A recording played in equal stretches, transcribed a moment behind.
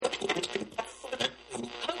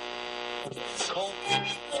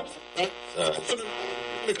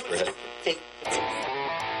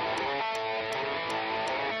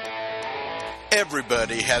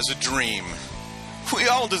Everybody has a dream. We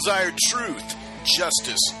all desire truth,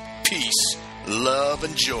 justice, peace, love,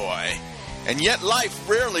 and joy. And yet life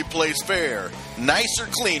rarely plays fair, nice or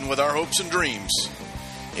clean with our hopes and dreams.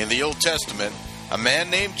 In the Old Testament, a man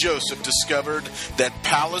named Joseph discovered that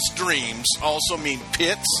palace dreams also mean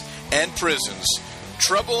pits and prisons,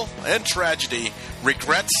 trouble and tragedy,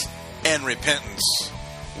 regrets and repentance.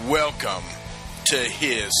 Welcome to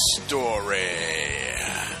his story.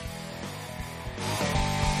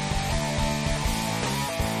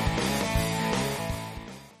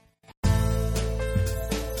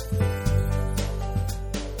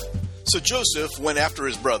 So Joseph went after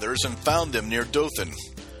his brothers and found them near Dothan.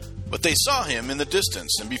 But they saw him in the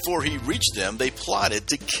distance, and before he reached them, they plotted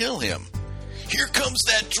to kill him. "Here comes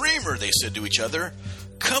that dreamer," they said to each other.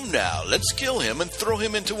 "Come now, let's kill him and throw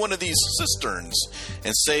him into one of these cisterns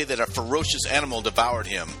and say that a ferocious animal devoured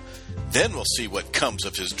him. Then we'll see what comes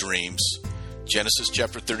of his dreams." Genesis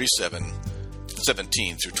chapter 37,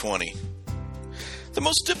 17 through 20. The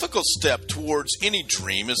most difficult step towards any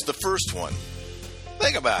dream is the first one.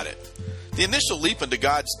 Think about it. The initial leap into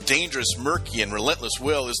God's dangerous, murky, and relentless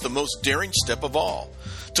will is the most daring step of all.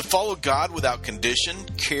 To follow God without condition,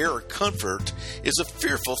 care, or comfort is a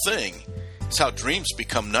fearful thing. It's how dreams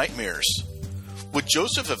become nightmares. Would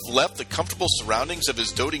Joseph have left the comfortable surroundings of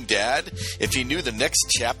his doting dad if he knew the next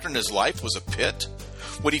chapter in his life was a pit?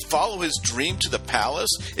 Would he follow his dream to the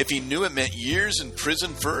palace if he knew it meant years in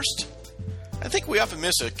prison first? I think we often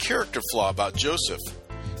miss a character flaw about Joseph.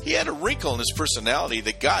 He had a wrinkle in his personality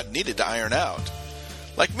that God needed to iron out.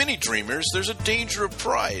 Like many dreamers, there's a danger of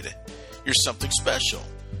pride. You're something special.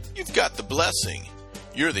 You've got the blessing.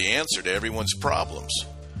 You're the answer to everyone's problems.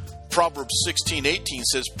 Proverbs 16:18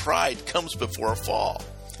 says pride comes before a fall.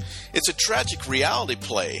 It's a tragic reality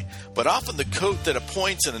play, but often the coat that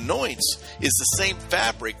appoints and anoints is the same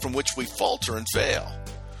fabric from which we falter and fail.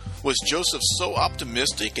 Was Joseph so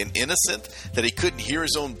optimistic and innocent that he couldn't hear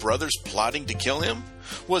his own brothers plotting to kill him?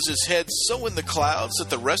 Was his head so in the clouds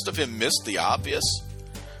that the rest of him missed the obvious?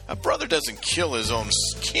 A brother doesn't kill his own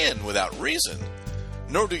kin without reason,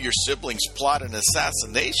 nor do your siblings plot an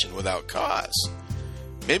assassination without cause.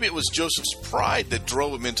 Maybe it was Joseph's pride that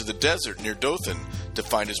drove him into the desert near Dothan to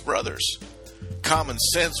find his brothers. Common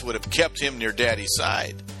sense would have kept him near Daddy's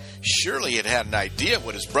side. Surely he had had an idea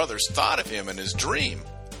what his brothers thought of him in his dream.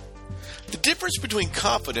 The difference between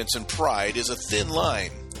confidence and pride is a thin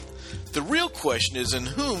line. The real question is, in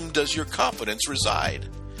whom does your confidence reside?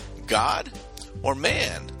 God or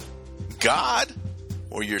man? God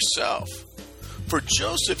or yourself? For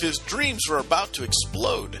Joseph, his dreams were about to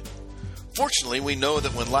explode. Fortunately, we know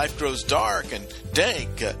that when life grows dark and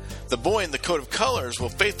dank, the boy in the coat of colors will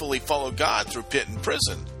faithfully follow God through pit and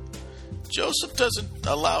prison. Joseph doesn't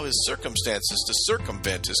allow his circumstances to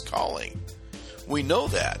circumvent his calling. We know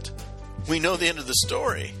that. We know the end of the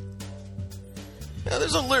story. Now,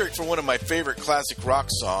 there's a lyric from one of my favorite classic rock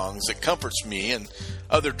songs that comforts me and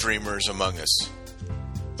other dreamers among us.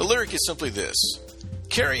 The lyric is simply this: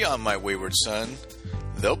 "Carry on, my wayward son.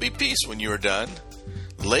 There'll be peace when you are done.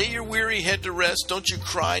 Lay your weary head to rest. Don't you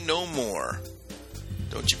cry no more.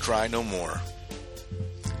 Don't you cry no more."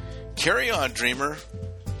 Carry on, dreamer.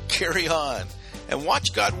 Carry on. And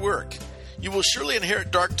watch God work. You will surely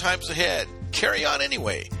inherit dark times ahead. Carry on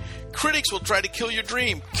anyway. Critics will try to kill your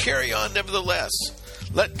dream. Carry on nevertheless.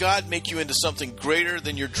 Let God make you into something greater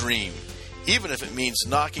than your dream, even if it means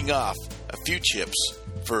knocking off a few chips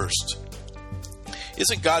first.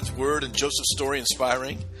 Isn't God's word and Joseph's story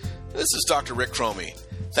inspiring? This is Dr. Rick Cromie.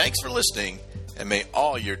 Thanks for listening, and may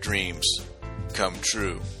all your dreams come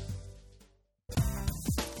true.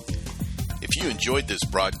 If you enjoyed this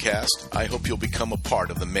broadcast, I hope you'll become a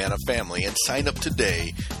part of the Manna family and sign up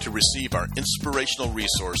today to receive our inspirational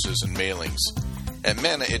resources and mailings. At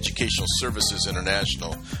Manna Educational Services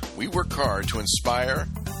International, we work hard to inspire,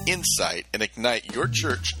 incite, and ignite your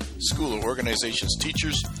church, school, or organization's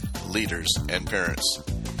teachers, leaders, and parents.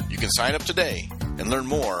 You can sign up today and learn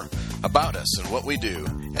more about us and what we do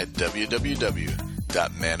at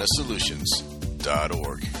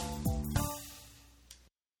www.mannasolutions.org.